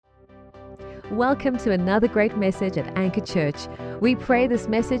Welcome to another great message at Anchor Church. We pray this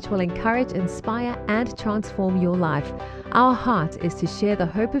message will encourage, inspire, and transform your life. Our heart is to share the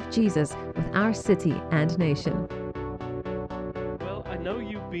hope of Jesus with our city and nation. Well, I know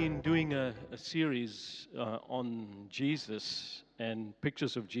you've been doing a series on Jesus and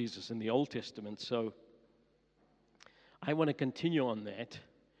pictures of Jesus in the Old Testament, so I want to continue on that.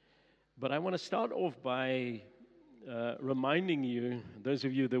 But I want to start off by reminding you, those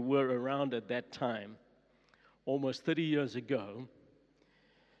of you that were around at that time, almost 30 years ago,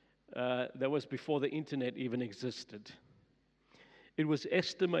 that was before the internet even existed. It was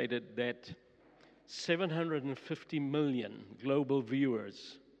estimated that 750 million global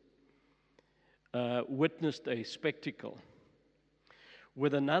viewers witnessed a spectacle,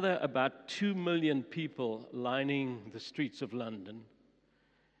 with another about 2 million people lining the streets of London,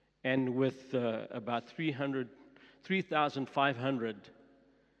 and with about 3,500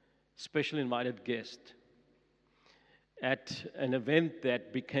 special invited guests at an event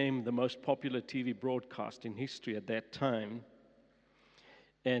that became the most popular TV broadcast in history at that time.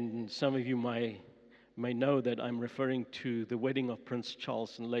 And some of you may know that I'm referring to the wedding of Prince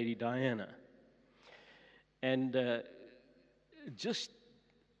Charles and Lady Diana. And just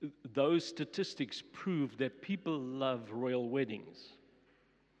those statistics prove that people love royal weddings.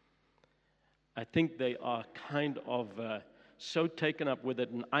 I think they are kind of so taken up with it.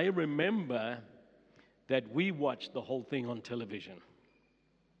 And I remember that we watched the whole thing on television.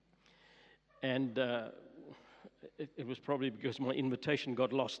 And it was probably because my invitation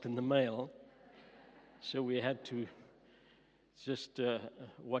got lost in the mail. So we had to just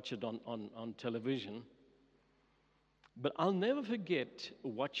watch it on television. But I'll never forget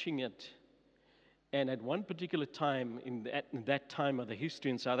watching it. And at one particular time, in that time of the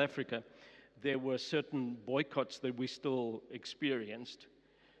history in South Africa, there were certain boycotts that we still experienced.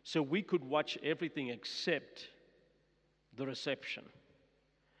 So we could watch everything except the reception.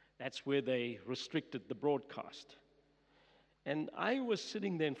 That's where they restricted the broadcast. And I was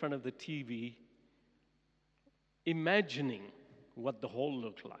sitting there in front of the TV, imagining what the hall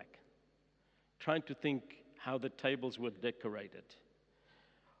looked like, trying to think how the tables were decorated,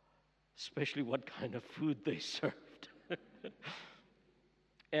 especially what kind of food they served.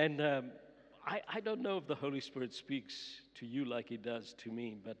 And I don't know if the Holy Spirit speaks to you like He does to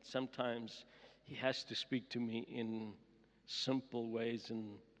me, but sometimes He has to speak to me in simple ways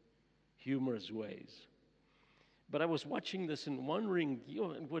and humorous ways. But I was watching this and wondering,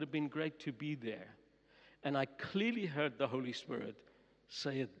 it would have been great to be there. And I clearly heard the Holy Spirit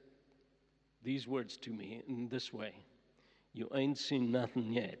say these words to me in this way: "You ain't seen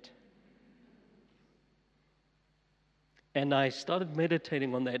nothing yet." And I started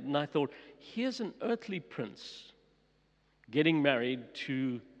meditating on that, and I thought, here's an earthly prince getting married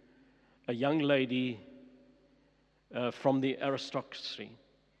to a young lady from the aristocracy.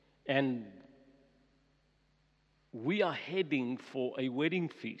 And we are heading for a wedding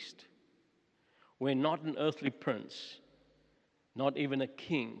feast where not an earthly prince, not even a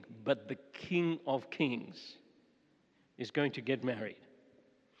king, but the King of Kings is going to get married.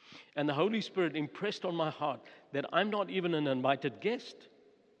 And the Holy Spirit impressed on my heart that I'm not even an invited guest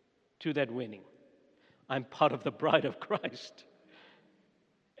to that wedding. I'm part of the bride of Christ.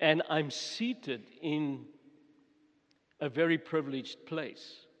 And I'm seated in a very privileged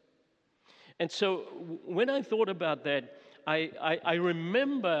place. And so when I thought about that, I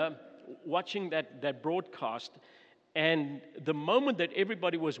remember watching that broadcast, and the moment that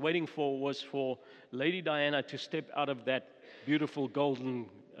everybody was waiting for was for Lady Diana to step out of that beautiful golden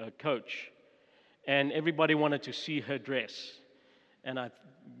coach, and everybody wanted to see her dress, and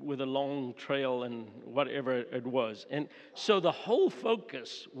with a long trail and whatever it was. And so the whole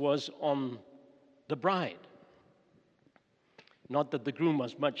focus was on the bride. Not that the groom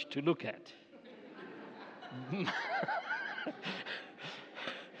was much to look at.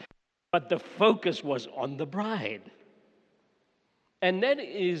 But the focus was on the bride. And that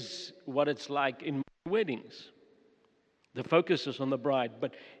is what it's like in weddings. The focus is on the bride.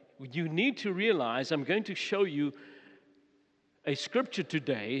 But you need to realize, I'm going to show you a scripture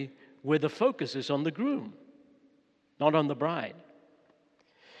today where the focus is on the groom, not on the bride.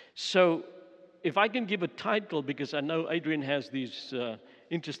 So if I can give a title, because I know Adrian has these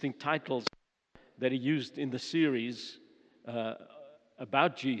interesting titles that he used in the series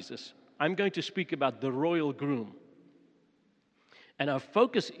about Jesus, I'm going to speak about the royal groom. And our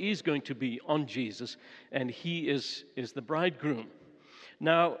focus is going to be on Jesus, and He is the bridegroom.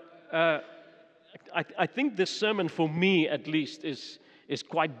 Now, I think this sermon, for me at least, is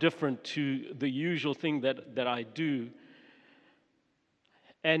quite different to the usual thing that I do.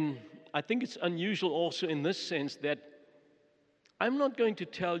 And I think it's unusual also in this sense that I'm not going to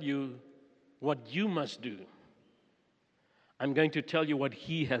tell you what you must do. I'm going to tell you what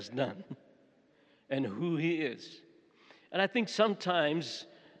He has done and who He is. And I think sometimes,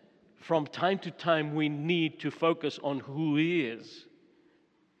 from time to time, we need to focus on who He is.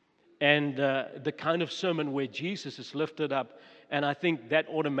 And the kind of sermon where Jesus is lifted up, and I think that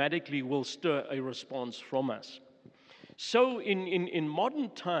automatically will stir a response from us. So in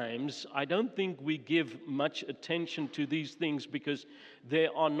modern times, I don't think we give much attention to these things because there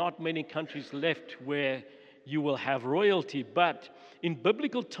are not many countries left where you will have royalty. But in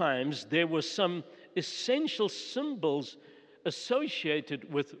biblical times, there were some essential symbols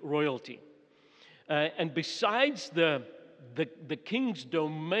associated with royalty. And besides the king's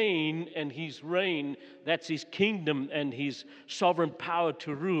domain and his reign, that's his kingdom and his sovereign power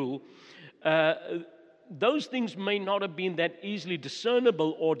to rule, those things may not have been that easily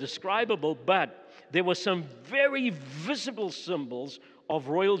discernible or describable, but there were some very visible symbols of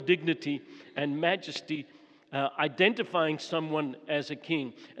royal dignity and majesty, identifying someone as a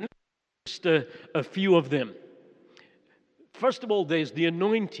king. And just a few of them. First of all, there's the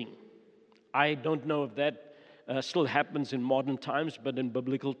anointing. I don't know if that still happens in modern times, but in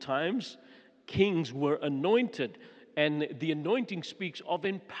biblical times, kings were anointed, and the anointing speaks of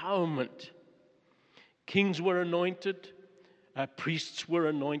empowerment. Kings were anointed, priests were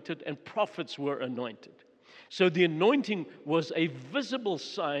anointed, and prophets were anointed. So the anointing was a visible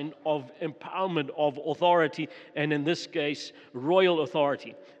sign of empowerment, of authority, and in this case, royal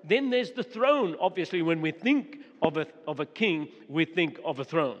authority. Then there's the throne. Obviously, when we think of a king, we think of a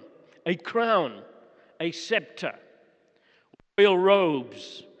throne, a crown, a scepter, royal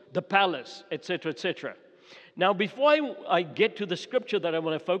robes, the palace, etc., etc. Now, before I get to the scripture that I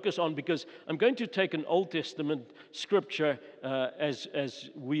want to focus on, because I'm going to take an Old Testament scripture, as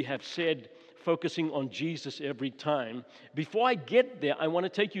we have said, focusing on Jesus every time. Before I get there, I want to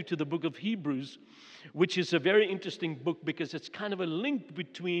take you to the book of Hebrews, which is a very interesting book because it's kind of a link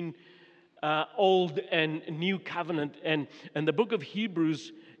between Old and New Covenant. And the book of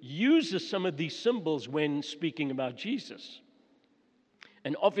Hebrews uses some of these symbols when speaking about Jesus.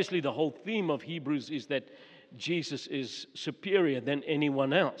 And obviously the whole theme of Hebrews is that Jesus is superior than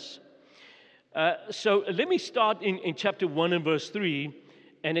anyone else. So let me start in chapter 1 and verse 3.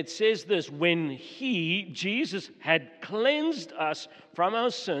 And it says this: when He, Jesus, had cleansed us from our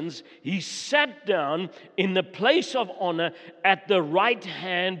sins, He sat down in the place of honor at the right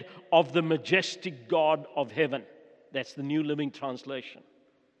hand of the majestic God of heaven. That's the New Living Translation.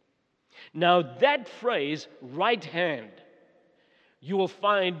 Now that phrase, right hand, you will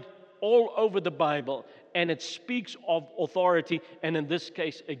find all over the Bible, and it speaks of authority, and in this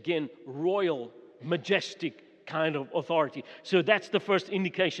case, again, royal, majestic kind of authority. So that's the first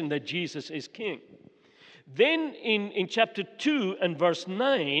indication that Jesus is king. Then in chapter 2 and verse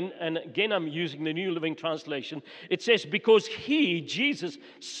 9, and again I'm using the New Living Translation, it says, because He, Jesus,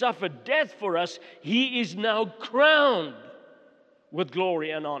 suffered death for us, He is now crowned with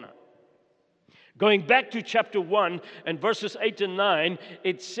glory and honor. Going back to chapter 1 and verses 8 and 9,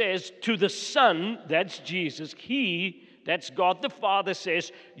 it says, to the Son, that's Jesus, He, that's God the Father,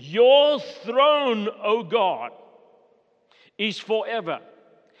 says, your throne, O God, is forever.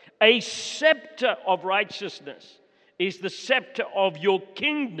 A scepter of righteousness is the scepter of your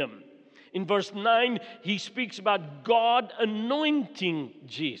kingdom. In verse 9, he speaks about God anointing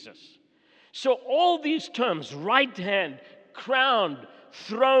Jesus. So all these terms, right hand, crowned,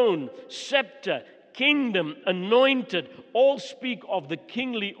 throne, scepter, kingdom, anointed, all speak of the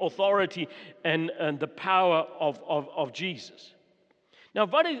kingly authority and the power of Jesus. Now,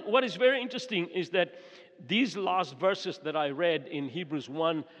 what is very interesting is that these last verses that I read in Hebrews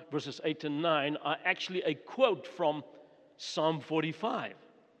 1, verses 8 and 9, are actually a quote from Psalm 45.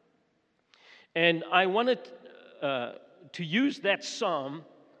 And I wanted to use that psalm.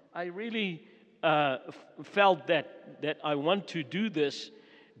 I really felt that I want to do this.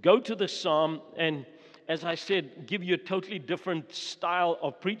 Go to the psalm and, as I said, give you a totally different style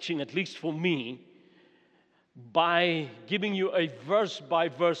of preaching, at least for me, by giving you a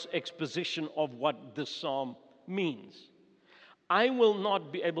verse-by-verse exposition of what this psalm means. I will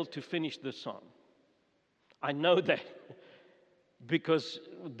not be able to finish this psalm. I know that because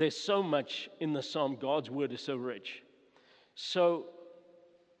there's so much in the psalm. God's word is so rich. So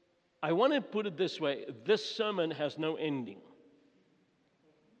I want to put it this way. This sermon has no ending.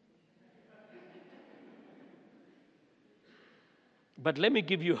 But let me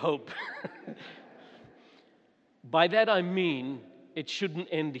give you hope. By that I mean it shouldn't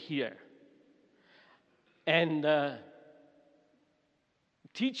end here. And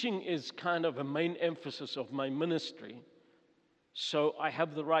Teaching is kind of a main emphasis of my ministry, so I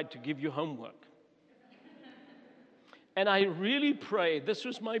have the right to give you homework. And I really pray, this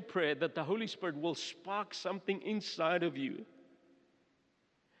was my prayer, that the Holy Spirit will spark something inside of you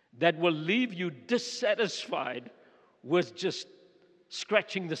that will leave you dissatisfied with just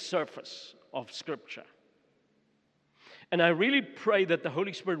scratching the surface of Scripture. And I really pray that the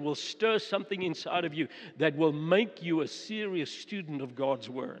Holy Spirit will stir something inside of you that will make you a serious student of God's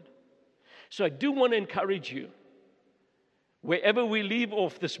Word. So I do want to encourage you, wherever we leave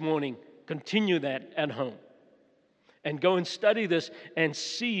off this morning, continue that at home. And go and study this and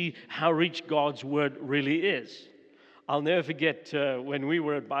see how rich God's Word really is. I'll never forget when we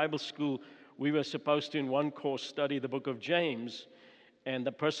were at Bible school, we were supposed to, in one course, study the book of James. And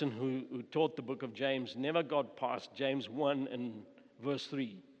the person who taught the book of James never got past James 1 and verse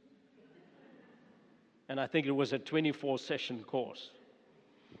 3. And I think it was a 24-session course.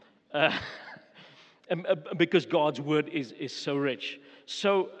 Because God's Word is so rich.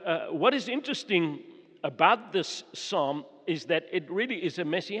 So what is interesting about this psalm is that it really is a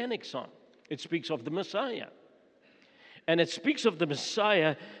messianic psalm. It speaks of the Messiah. And it speaks of the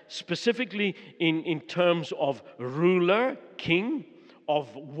Messiah specifically in terms of ruler, king,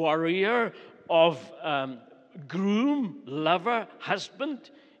 of warrior, of groom, lover,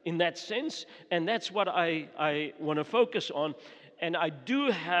 husband, in that sense. And that's what I want to focus on. And I do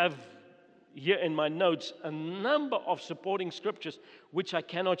have here in my notes a number of supporting scriptures which I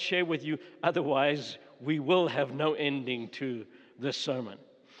cannot share with you, otherwise we will have no ending to this sermon.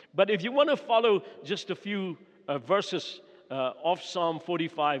 But if you want to follow just a few verses of Psalm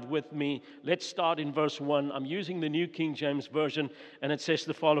 45 with me, let's start in verse 1. I'm using the New King James Version, and it says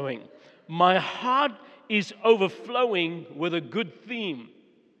the following: "My heart is overflowing with a good theme.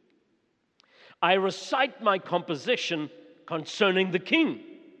 I recite my composition concerning the King.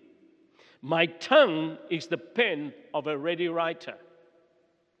 My tongue is the pen of a ready writer.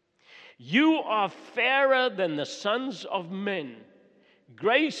 You are fairer than the sons of men.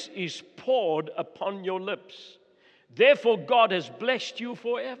 Grace is poured upon your lips. Therefore God has blessed you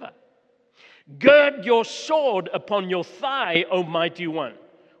forever. Gird your sword upon your thigh, O mighty one,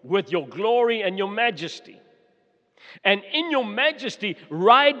 with your glory and your majesty. And in your majesty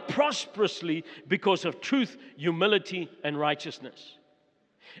ride prosperously because of truth, humility, and righteousness.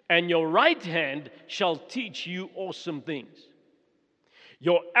 And your right hand shall teach you awesome things.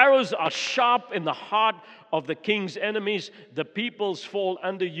 Your arrows are sharp in the heart of the king's enemies. The peoples fall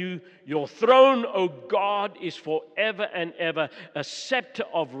under you. Your throne, O God, is forever and ever. A scepter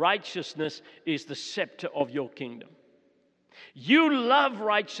of righteousness is the scepter of your kingdom. You love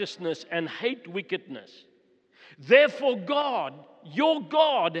righteousness and hate wickedness. Therefore God, your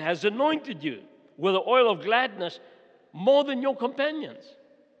God, has anointed you with the oil of gladness more than your companions.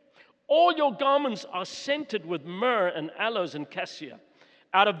 All your garments are scented with myrrh and aloes and cassia,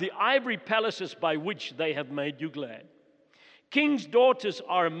 out of the ivory palaces by which they have made you glad. King's daughters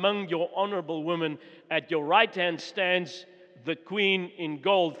are among your honorable women. At your right hand stands the queen in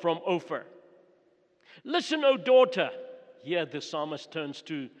gold from Ophir. Listen, O daughter. Here the psalmist turns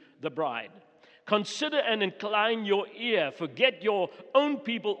to the bride. Consider and incline your ear. Forget your own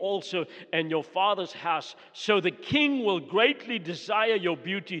people also and your father's house, so the king will greatly desire your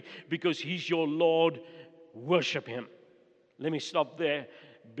beauty because he's your Lord. Worship him. Let me stop there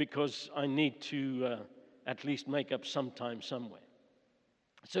because I need to at least make up some time somewhere.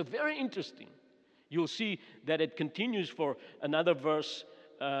 So very interesting. You'll see that it continues for another verse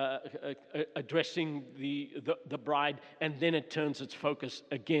addressing the bride, and then it turns its focus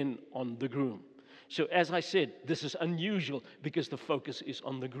again on the groom. So as I said, this is unusual because the focus is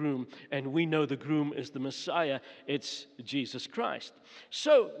on the groom, and we know the groom is the Messiah. It's Jesus Christ.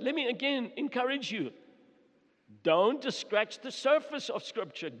 So let me again encourage you. Don't just scratch the surface of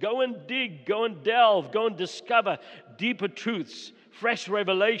Scripture. Go and dig, go and delve, go and discover deeper truths, fresh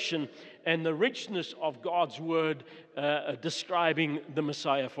revelation, and the richness of God's Word describing the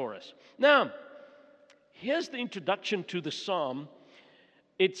Messiah for us. Now, here's the introduction to the psalm.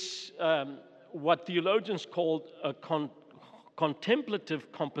 It's what theologians call a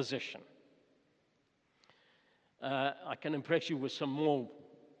contemplative composition. I can impress you with some more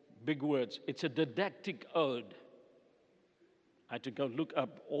big words. It's a didactic ode. I had to go look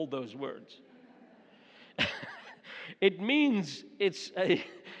up all those words. It means it's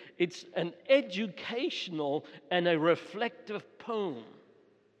an educational and a reflective poem.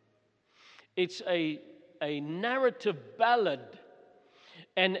 It's a narrative ballad,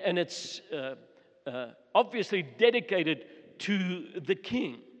 and it's obviously dedicated to the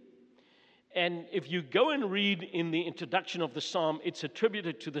king. And if you go and read in the introduction of the psalm, it's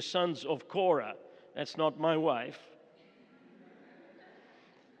attributed to the sons of Korah. That's not my wife.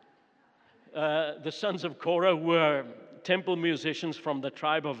 The sons of Korah were temple musicians from the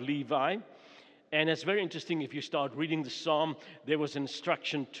tribe of Levi. And it's very interesting if you start reading the psalm, there was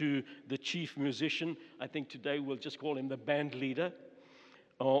instruction to the chief musician. I think today we'll just call him the band leader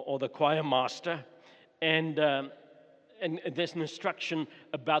or the choir master. And there's an instruction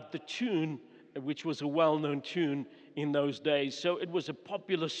about the tune, which was a well-known tune in those days. So it was a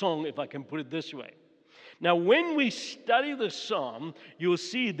popular song, if I can put it this way. Now, when we study the psalm, you'll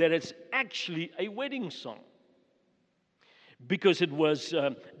see that it's actually a wedding song, because it was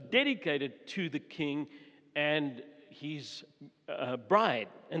dedicated to the king and his bride.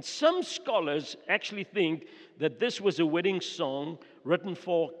 And some scholars actually think that this was a wedding song written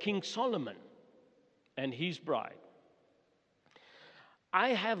for King Solomon and his bride. I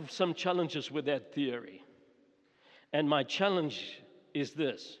have some challenges with that theory. And my challenge is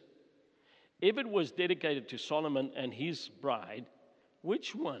this. If it was dedicated to Solomon and his bride,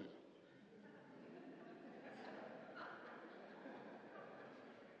 which one?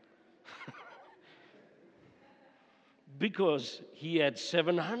 Because he had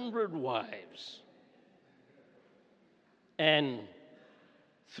 700 wives and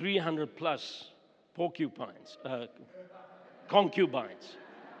 300 plus concubines.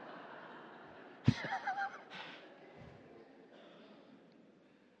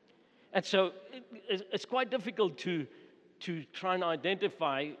 And so it's quite difficult to try and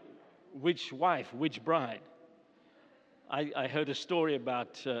identify which wife, which bride. I heard a story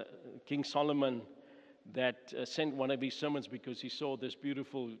about King Solomon that sent one of his servants because he saw this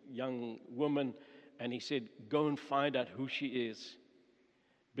beautiful young woman, and he said, "Go and find out who she is,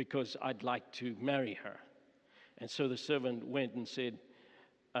 because I'd like to marry her." And so the servant went and said,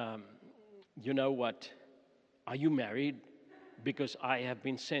 "You know what? Are you married? Because I have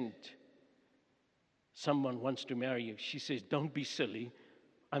been sent. Someone wants to marry you." She says, "Don't be silly.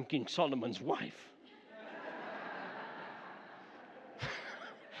 I'm King Solomon's wife."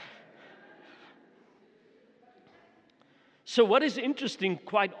 So what is interesting,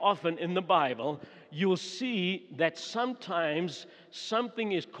 quite often in the Bible, you'll see that sometimes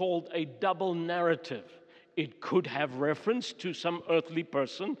something is called a double narrative. It could have reference to some earthly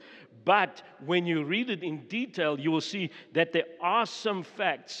person, but when you read it in detail, you will see that there are some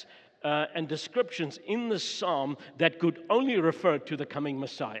facts and descriptions in the psalm that could only refer to the coming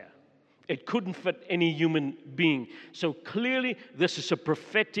Messiah. It couldn't fit any human being. So clearly, this is a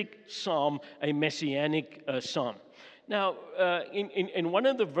prophetic psalm, a messianic psalm. Now, in one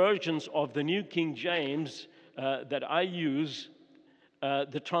of the versions of the New King James that I use,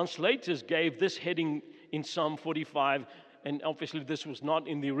 the translators gave this heading in Psalm 45, and obviously this was not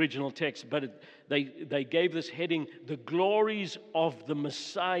in the original text, but they gave this heading, "The Glories of the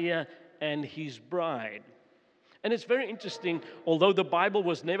Messiah and His Bride." And it's very interesting, although the Bible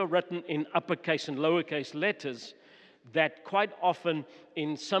was never written in uppercase and lowercase letters, that quite often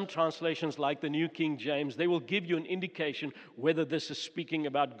in some translations like the New King James, they will give you an indication whether this is speaking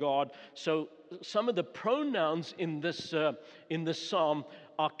about God. So some of the pronouns in this psalm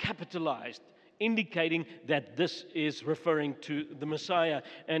are capitalized, indicating that this is referring to the Messiah.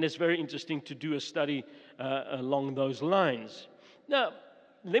 And it's very interesting to do a study along those lines. Now,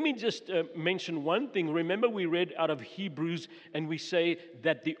 let me just mention one thing. Remember, we read out of Hebrews, and we say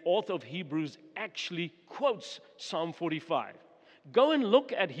that the author of Hebrews actually quotes Psalm 45. Go and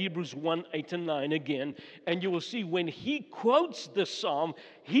look at Hebrews 1, 8 and 9 again, and you will see when he quotes the psalm,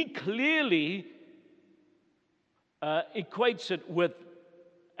 he clearly equates it with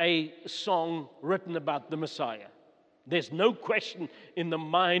a song written about the Messiah. There's no question in the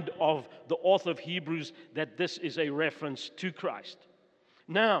mind of the author of Hebrews that this is a reference to Christ.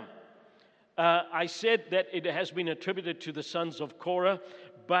 Now, I said that it has been attributed to the sons of Korah,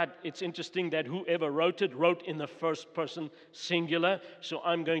 but it's interesting that whoever wrote it wrote in the first person singular, so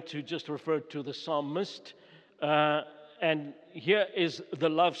I'm going to just refer to the psalmist. And here is the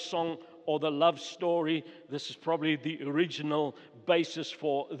love song or the love story. This is probably the original basis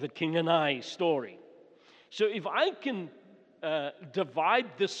for the King and I story. So if I can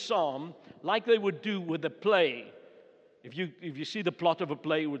divide this psalm like they would do with a play, if you see the plot of a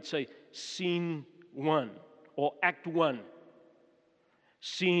play, it would say scene 1 or act 1,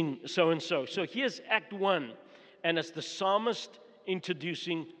 scene so-and-so. So here's act 1, and it's the psalmist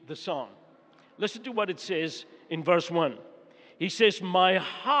introducing the psalm. Listen to what it says in verse 1. He says, "My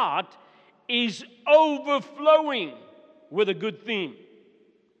heart is overflowing with a good theme."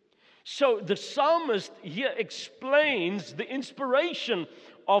 So the psalmist here explains the inspiration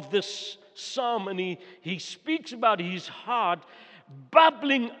of this psalm, and he speaks about his heart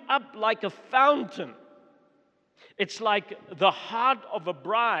bubbling up like a fountain. It's like the heart of a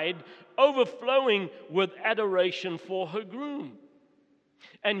bride overflowing with adoration for her groom.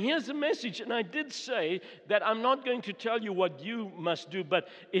 And here's the message, and I did say that I'm not going to tell you what you must do, but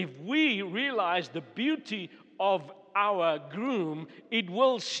if we realize the beauty of our groom, it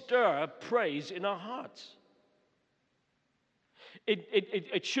will stir praise in our hearts.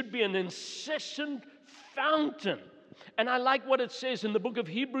 It should be an incessant fountain. And I like what it says in the book of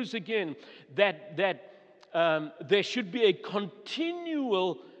Hebrews again, that there should be a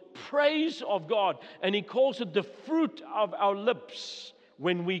continual praise of God. And he calls it the fruit of our lips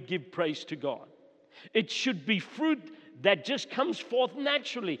when we give praise to God. It should be fruit that just comes forth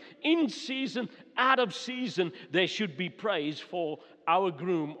naturally. In season, out of season, there should be praise for our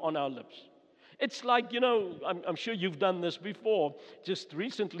groom on our lips. It's like, I'm sure you've done this before. Just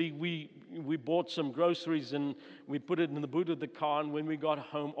recently, we bought some groceries and we put it in the boot of the car. And when we got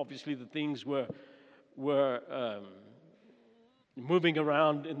home, obviously the things were moving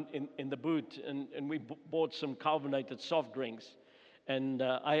around in the boot. And we bought some carbonated soft drinks. And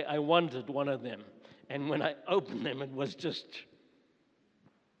I wanted one of them. And when I opened them, it was just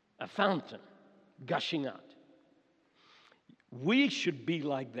a fountain gushing out. We should be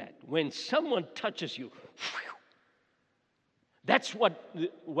like that. When someone touches you, that's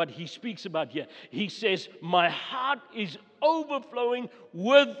what he speaks about here. He says, my heart is overflowing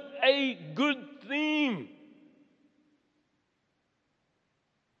with a good theme.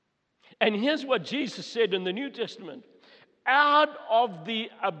 And here's what Jesus said in the New Testament. Out of the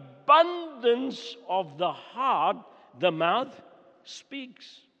abundance of the heart, the mouth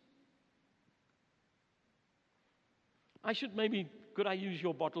speaks. Could I use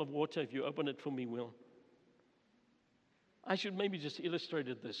your bottle of water if you open it for me, Will? I should maybe just illustrate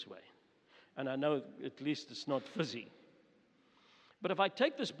it this way. And I know at least it's not fizzy. But if I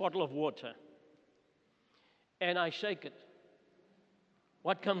take this bottle of water and I shake it,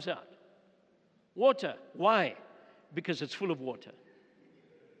 what comes out? Water. Why? Because it's full of water.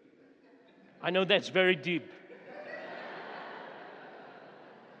 I know that's very deep.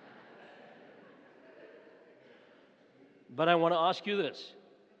 But I want to ask you this.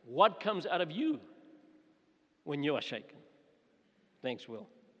 What comes out of you when you are shaken? Thanks, Will.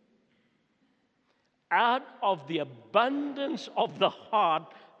 Out of the abundance of the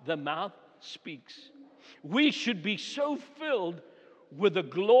heart, the mouth speaks. We should be so filled with the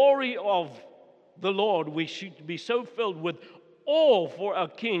glory of the Lord. We should be so filled with awe for our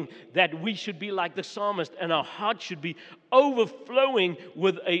King that we should be like the psalmist, and our heart should be overflowing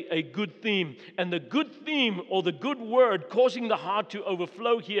with a good theme. And the good theme, or the good word causing the heart to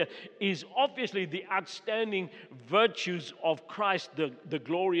overflow here, is obviously the outstanding virtues of Christ, the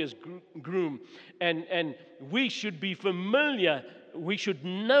glorious groom. And we should be familiar, we should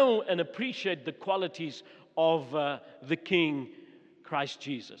know and appreciate the qualities of the King, Christ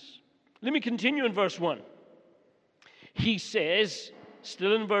Jesus. Let me continue in verse 1. He says,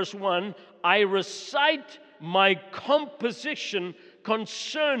 still in verse 1, I recite my composition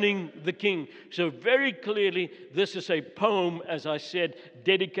concerning the King. So very clearly, this is a poem, as I said,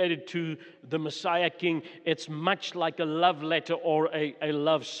 dedicated to the Messiah King. It's much like a love letter or a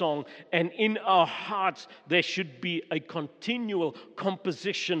love song. And in our hearts, there should be a continual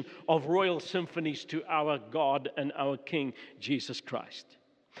composition of royal symphonies to our God and our King, Jesus Christ.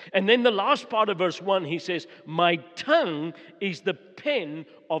 And then the last part of verse 1, he says, my tongue is the pen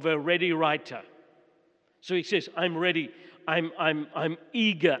of a ready writer. So he says, I'm ready, I'm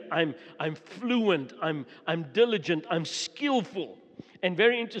eager, I'm fluent, I'm diligent, I'm skillful. And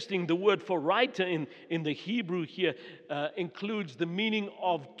very interesting, the word for writer in the Hebrew here includes the meaning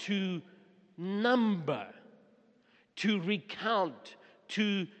of to number, to recount,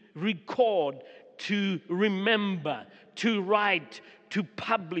 to record, to remember, to write, to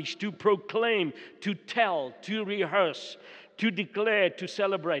publish, to proclaim, to tell, to rehearse, to declare, to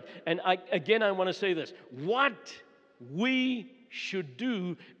celebrate. And I want to say this. What we should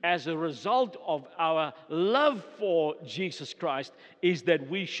do as a result of our love for Jesus Christ is that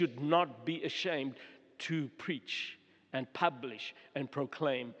we should not be ashamed to preach and publish and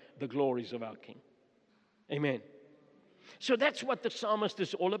proclaim the glories of our King. Amen. So that's what the psalmist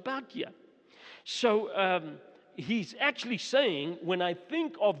is all about here. So he's actually saying, when I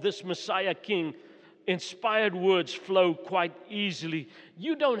think of this Messiah King, inspired words flow quite easily.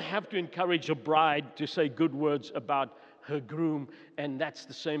 You don't have to encourage a bride to say good words about her groom, and that's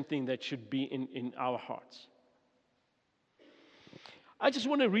the same thing that should be in our hearts. I just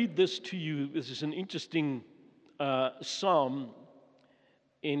want to read this to you. This is an interesting psalm,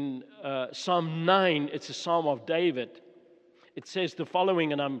 in Psalm 9, it's a Psalm of David. It says the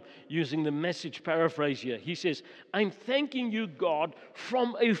following, and I'm using the Message paraphrase here. He says, I'm thanking you, God,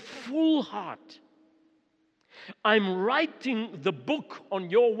 from a full heart. I'm writing the book on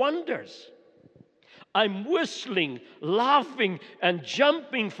your wonders. I'm whistling, laughing, and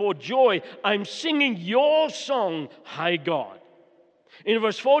jumping for joy. I'm singing your song, High God. In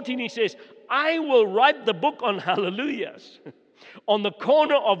verse 14, he says, I will write the book on hallelujahs. On the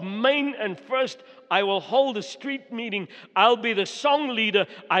corner of Main and First, I will hold a street meeting. I'll be the song leader.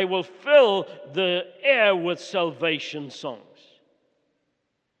 I will fill the air with salvation songs.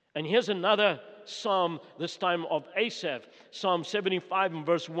 And here's another psalm, this time of Asaph, Psalm 75 and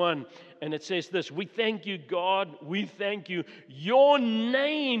verse 1. And it says this, we thank you, God, we thank you. Your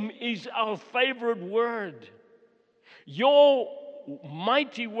name is our favorite word. Your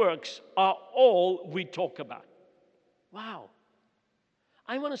mighty works are all we talk about. Wow.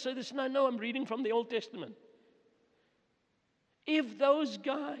 I want to say this, and I know I'm reading from the Old Testament. If those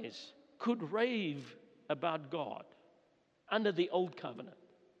guys could rave about God under the Old Covenant,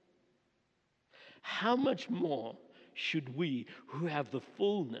 how much more should we, who have the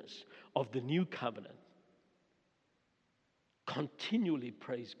fullness of the New Covenant, continually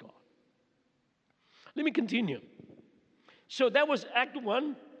praise God? Let me continue. So that was Act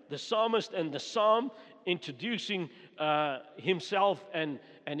 1, the psalmist and the psalm introducing himself and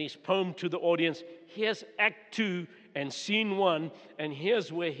his poem to the audience. Here's Act 2 and Scene 1, and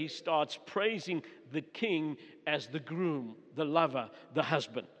here's where he starts praising the king as the groom, the lover, the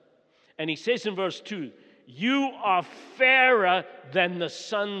husband. And he says in verse 2, you are fairer than the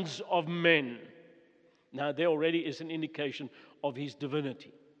sons of men. Now there already is an indication of his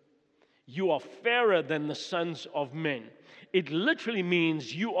divinity. You are fairer than the sons of men. It literally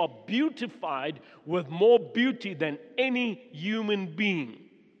means you are beautified with more beauty than any human being.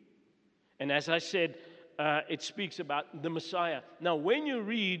 And as I said, it speaks about the Messiah. Now, when you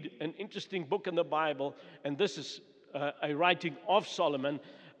read an interesting book in the Bible, and this is a writing of Solomon,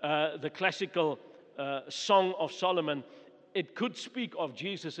 the classical Song of Solomon, it could speak of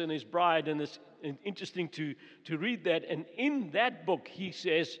Jesus and his bride, and it's interesting to read that. And in that book, he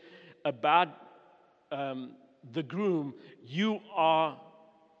says about the groom, you are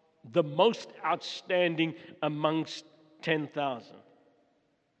the most outstanding amongst 10,000.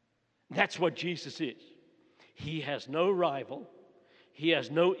 That's what Jesus is. He has no rival. He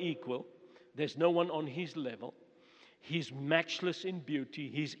has no equal. There's no one on his level. He's matchless in beauty.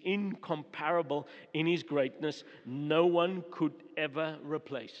 He's incomparable in his greatness. No one could ever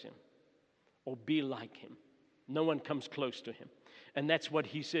replace him or be like him. No one comes close to him. And that's what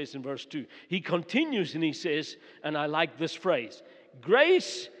he says in verse 2. He continues and he says, and I like this phrase,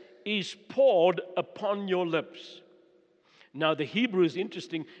 grace is poured upon your lips. Now the Hebrew is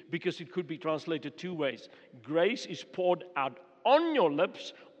interesting because it could be translated two ways. Grace is poured out on your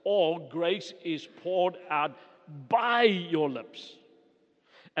lips, or grace is poured out by your lips.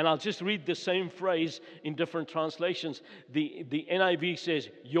 And I'll just read the same phrase in different translations. The NIV says,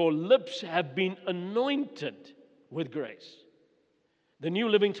 your lips have been anointed with grace. The New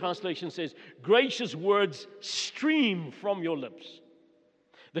Living Translation says, gracious words stream from your lips.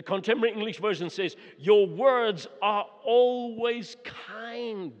 The Contemporary English Version says, your words are always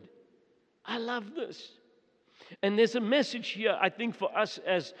kind. I love this. And there's a message here, I think, for us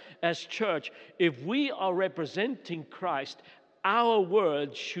as church. If we are representing Christ, our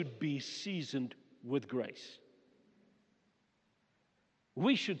words should be seasoned with grace.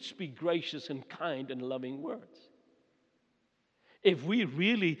 We should speak gracious and kind and loving words. If we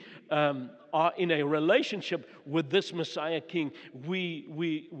really are in a relationship with this Messiah King,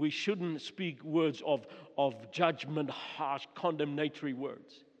 we shouldn't speak words of judgment, harsh, condemnatory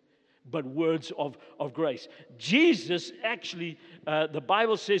words, but words of grace. Jesus actually, the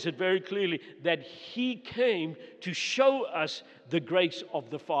Bible says it very clearly, that he came to show us the grace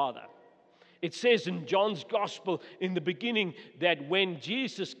of the Father. It says in John's Gospel in the beginning that when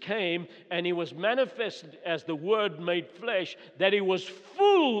Jesus came and he was manifested as the Word made flesh, that he was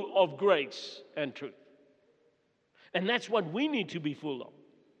full of grace and truth. And that's what we need to be full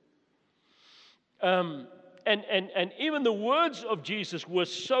of. And even the words of Jesus were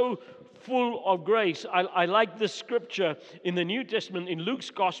so full of grace. I like this scripture in the New Testament in Luke's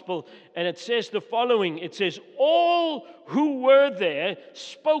Gospel, and it says the following. It says, all who were there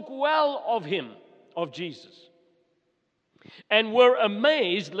spoke well of him, of Jesus, and were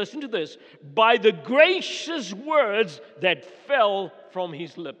amazed, listen to this, by the gracious words that fell from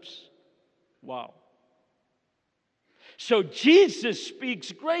his lips. Wow. So Jesus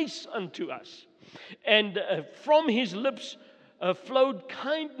speaks grace unto us. And from his lips flowed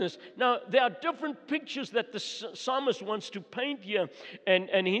kindness. Now, there are different pictures that the psalmist wants to paint here.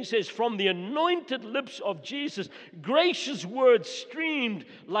 And he says, from the anointed lips of Jesus, gracious words streamed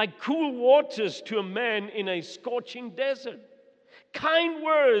like cool waters to a man in a scorching desert. Kind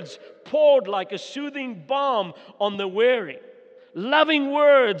words poured like a soothing balm on the weary. Loving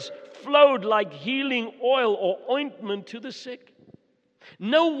words flowed like healing oil or ointment to the sick.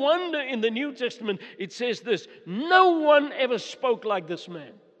 No wonder in the New Testament it says this, no one ever spoke like this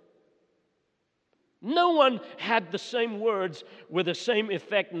man. No one had the same words with the same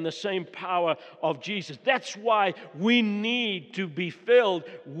effect and the same power of Jesus. That's why we need to be filled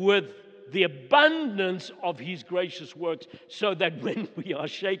with the abundance of His gracious works, so that when we are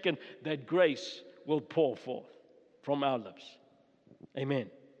shaken, that grace will pour forth from our lips. Amen.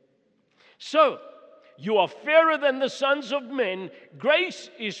 So, you are fairer than the sons of men. Grace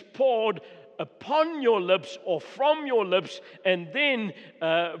is poured upon your lips or from your lips. And then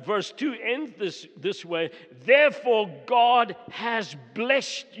verse 2 ends this way. Therefore, God has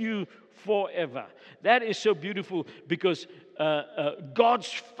blessed you forever. That is so beautiful because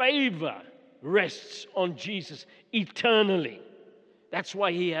God's favor rests on Jesus eternally. That's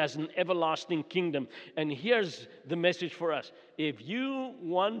why He has an everlasting kingdom. And here's the message for us. If you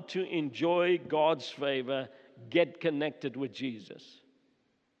want to enjoy God's favor, get connected with Jesus.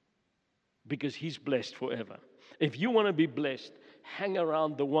 Because He's blessed forever. If you want to be blessed, hang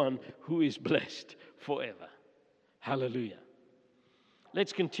around the one who is blessed forever. Hallelujah.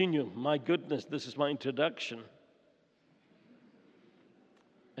 Let's continue. My goodness, this is my introduction.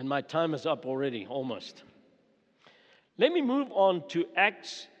 And my time is up already, almost. Let me move on to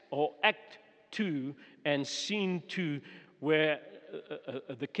Act 2 and Scene 2, where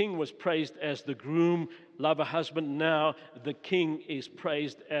the king was praised as the groom, lover, husband. Now the king is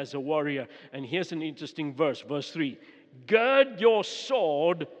praised as a warrior. And here's an interesting verse, verse 3. Gird your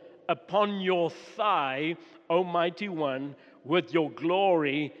sword upon your thigh, O mighty one, with your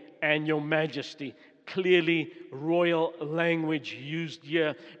glory and your majesty. Clearly royal language used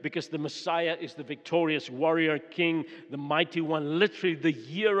here because the Messiah is the victorious warrior king, the mighty one, literally the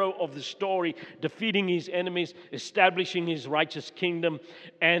hero of the story, defeating his enemies, establishing his righteous kingdom.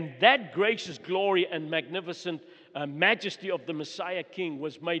 And that gracious glory and magnificent majesty of the Messiah king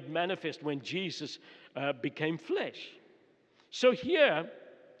was made manifest when Jesus became flesh. So here,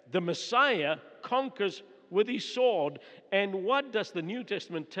 the Messiah conquers with his sword. And what does the New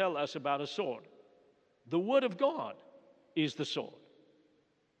Testament tell us about a sword? The Word of God is the sword.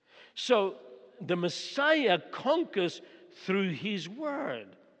 So the Messiah conquers through His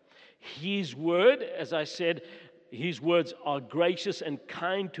Word. His Word, as I said, His words are gracious and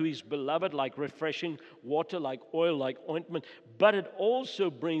kind to His beloved, like refreshing water, like oil, like ointment. But it also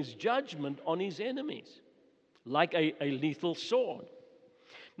brings judgment on His enemies, like a lethal sword.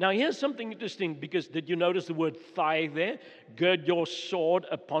 Now here's something interesting, because did you notice the word thigh there? Gird your sword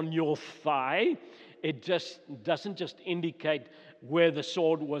upon your thigh. It just doesn't just indicate where the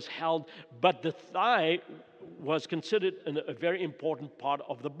sword was held, but the thigh was considered a very important part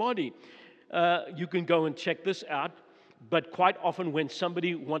of the body. You can go and check this out, but quite often when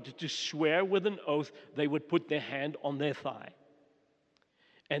somebody wanted to swear with an oath, they would put their hand on their thigh.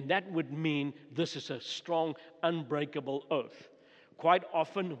 And that would mean this is a strong, unbreakable oath. Quite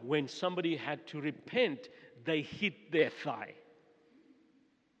often when somebody had to repent, they hit their thigh.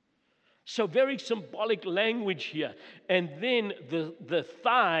 So very symbolic language here. And then the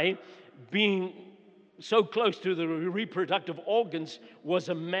thigh, being so close to the reproductive organs, was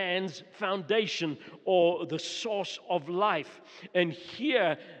a man's foundation or the source of life. And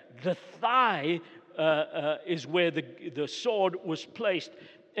here the thigh is where the sword was placed.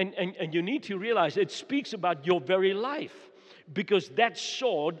 And you need to realize it speaks about your very life, because that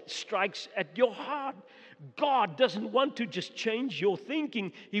sword strikes at your heart. God doesn't want to just change your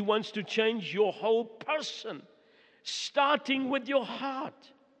thinking. He wants to change your whole person, starting with your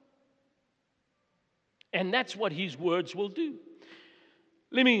heart. And that's what His words will do.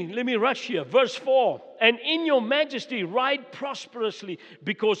 Let me rush here. Verse 4. And in your majesty ride prosperously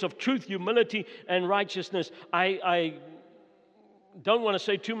because of truth, humility, and righteousness. I don't want to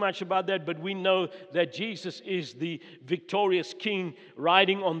say too much about that, but we know that Jesus is the victorious king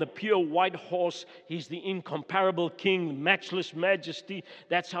riding on the pure white horse. He's the incomparable king, matchless majesty.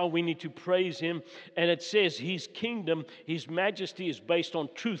 That's how we need to praise Him. And it says His kingdom, His majesty is based on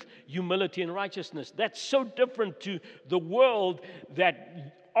truth, humility, and righteousness. That's so different to the world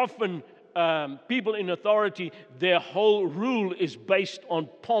that often people in authority, their whole rule is based on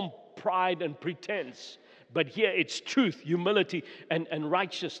pomp, pride, and pretense. But here it's truth, humility, and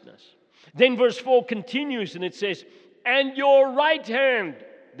righteousness. Then verse 4 continues and it says, and your right hand,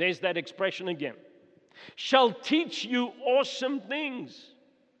 there's that expression again, shall teach you awesome things.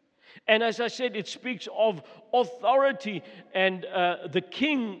 And as I said, it speaks of authority, and the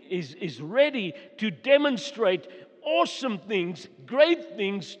king is ready to demonstrate awesome things, great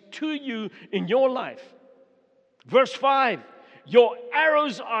things to you in your life. Verse 5, your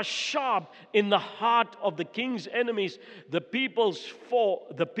arrows are sharp in the heart of the king's enemies. The peoples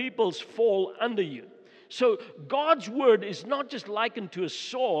fall under you. So God's word is not just likened to a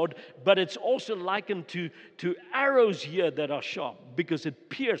sword, but it's also likened to arrows here that are sharp because it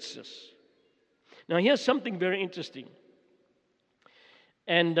pierces. Now here's something very interesting.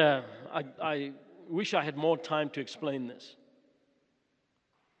 And I wish I had more time to explain this.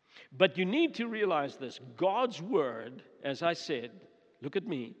 But you need to realize this. God's word, as I said, look at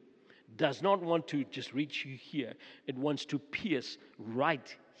me, does not want to just reach you here. It wants to pierce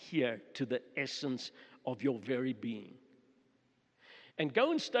right here to the essence of your very being. And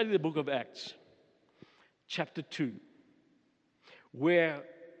go and study the book of Acts, chapter 2, where,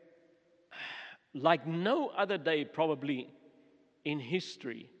 like no other day probably in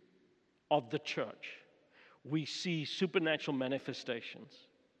history of the church, we see supernatural manifestations.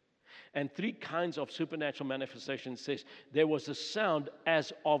 And 3 kinds of supernatural manifestations says there was a sound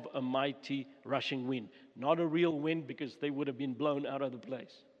as of a mighty rushing wind. Not a real wind because they would have been blown out of the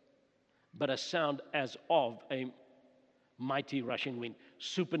place, but a sound as of a mighty rushing wind.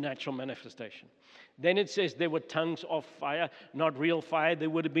 Supernatural manifestation. Then it says there were tongues of fire, not real fire, they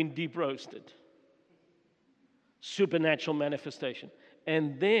would have been deep roasted. Supernatural manifestation.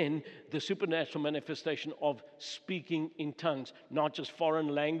 And then the supernatural manifestation of speaking in tongues, not just foreign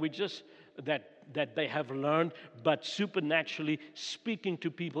languages that they have learned, but supernaturally speaking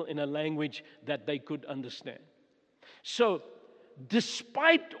to people in a language that they could understand. So,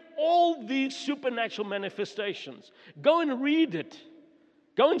 despite all these supernatural manifestations, go and read it.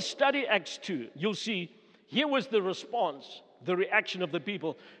 Go and study Acts 2. You'll see here was the response, the reaction of the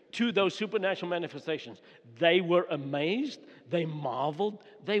people to those supernatural manifestations. They were amazed, they marveled,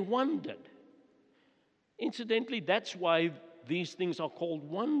 they wondered. Incidentally, that's why these things are called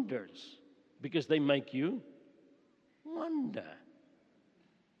wonders, because they make you wonder.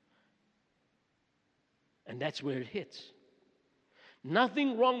 And that's where it hits.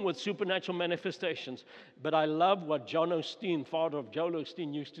 Nothing wrong with supernatural manifestations, but I love what John Osteen, father of Joel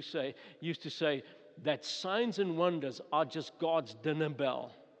Osteen, used to say that signs and wonders are just God's dinner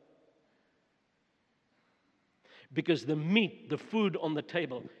bell. Because the meat, the food on the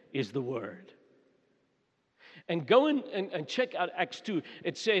table is the word. And go in and check out Acts 2.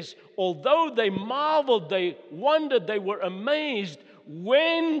 It says, although they marveled, they wondered, they were amazed,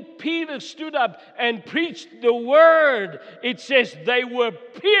 when Peter stood up and preached the word, it says they were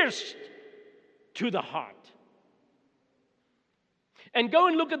pierced to the heart. And go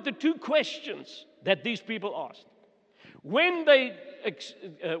and look at the 2 questions that these people asked. When they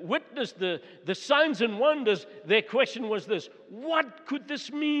witnessed the signs and wonders, their question was this: what could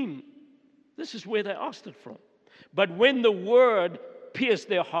this mean? This is where they asked it from. But when the word pierced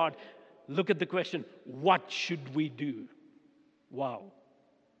their heart, look at the question: what should we do? Wow.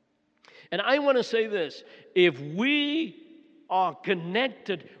 And I want to say this: if we are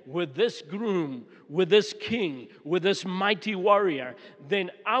connected with this groom, with this king, with this mighty warrior,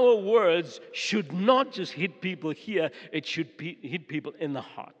 then our words should not just hit people here, it should hit people in the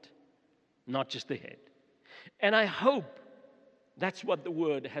heart, not just the head. And I hope that's what the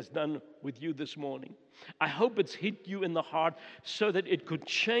word has done with you this morning. I hope it's hit you in the heart so that it could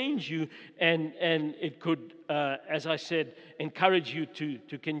change you and it could, as I said, encourage you to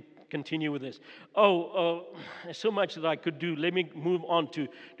continue with this. There's so much that I could do. Let me move on to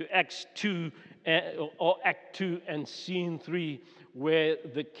Acts 2 or Act 2 and Scene 3, where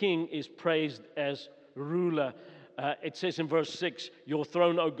the king is praised as ruler. It says in verse 6, your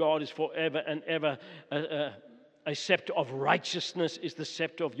throne, O God, is forever and ever. A scepter of righteousness is the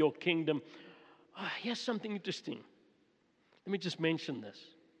scepter of your kingdom. Here's something interesting. Let me just mention this.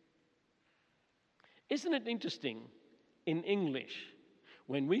 Isn't it interesting in English,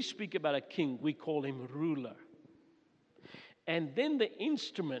 when we speak about a king, we call him ruler. And then the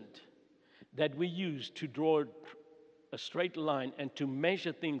instrument that we use to draw a straight line and to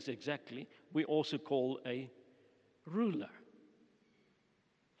measure things exactly, we also call a ruler.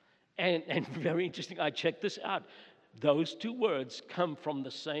 And very interesting, I checked this out. Those 2 words come from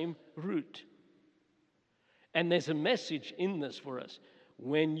the same root. And there's a message in this for us.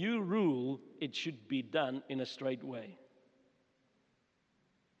 When you rule, it should be done in a straight way.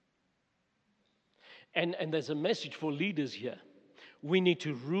 And there's a message for leaders here. We need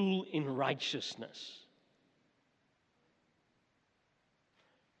to rule in righteousness.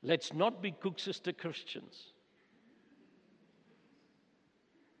 Let's not be cook sister Christians.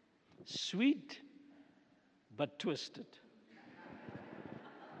 Sweet, but twisted.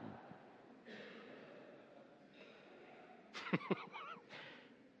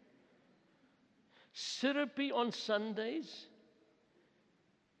 Syrupy on Sundays,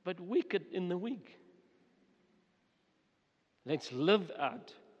 but wicked in the week. Let's live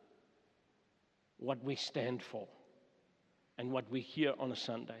out what we stand for and what we hear on a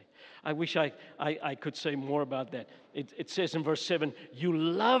Sunday. I wish I could say more about that. It says in verse 7, you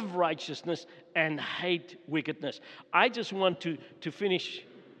love righteousness and hate wickedness. I just want to finish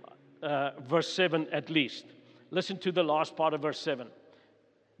verse 7 at least. Listen to the last part of verse 7.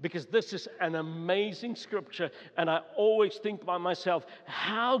 Because this is an amazing scripture, and I always think by myself,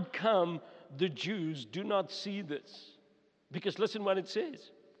 how come the Jews do not see this? Because listen what it says.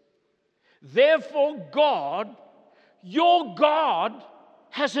 Therefore God, your God,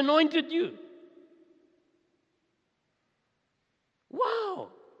 has anointed you. Wow.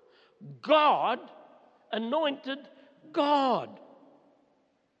 God anointed God.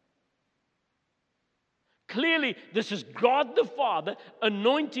 Clearly, this is God the Father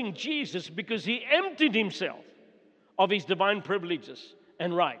anointing Jesus because he emptied himself of his divine privileges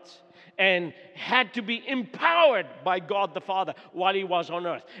and rights and had to be empowered by God the Father while he was on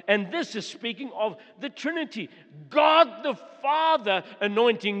earth. And this is speaking of the Trinity. God the Father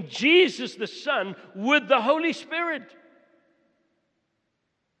anointing Jesus the Son with the Holy Spirit.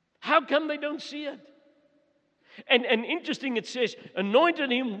 How come they don't see it? And interesting, it says,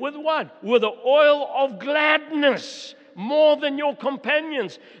 anointed him with what? With the oil of gladness, more than your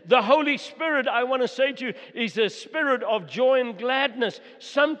companions. The Holy Spirit, I want to say to you, is a spirit of joy and gladness.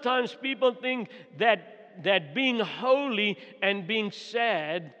 Sometimes people think that being holy and being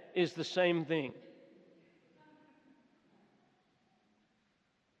sad is the same thing.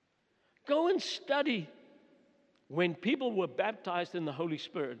 Go and study when people were baptized in the Holy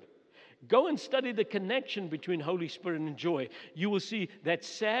Spirit. Go and study the connection between Holy Spirit and joy. You will see that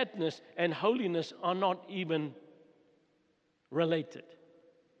sadness and holiness are not even related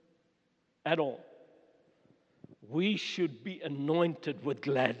at all. We should be anointed with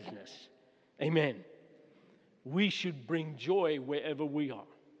gladness. Amen. We should bring joy wherever we are.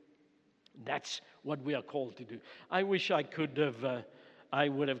 That's what we are called to do. I wish I could have, I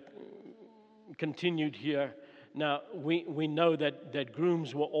would have continued here. Now, we know that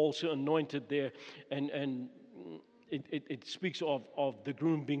grooms were also anointed there, and it speaks of the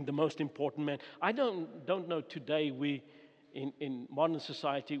groom being the most important man. I don't know today, in modern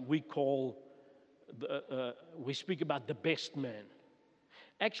society, we speak about the best man.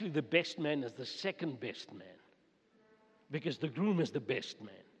 Actually, the best man is the second best man, because the groom is the best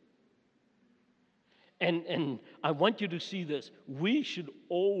man. And I want you to see this. We should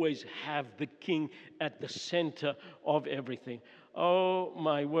always have the King at the center of everything. Oh,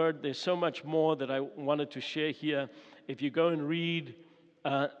 my word, there's so much more that I wanted to share here. If you go and read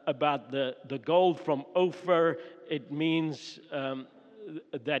about the gold from Ophir, it means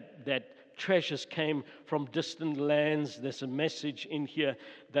that treasures came from distant lands. There's a message in here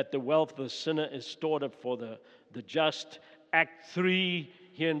that the wealth of the sinner is stored up for the just. Act 3,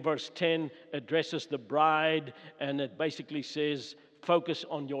 here in verse 10, addresses the bride, and it basically says, focus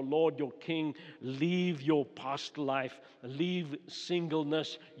on your Lord, your King. Leave your past life. Leave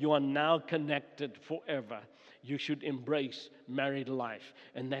singleness. You are now connected forever. You should embrace married life.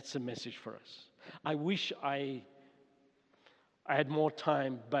 And that's the message for us. I wish I had more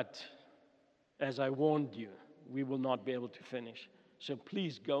time, but as I warned you, we will not be able to finish. So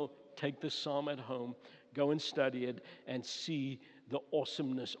please go take this psalm at home. Go and study it and see the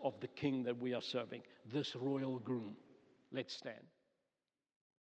awesomeness of the King that we are serving, this royal groom. Let's stand.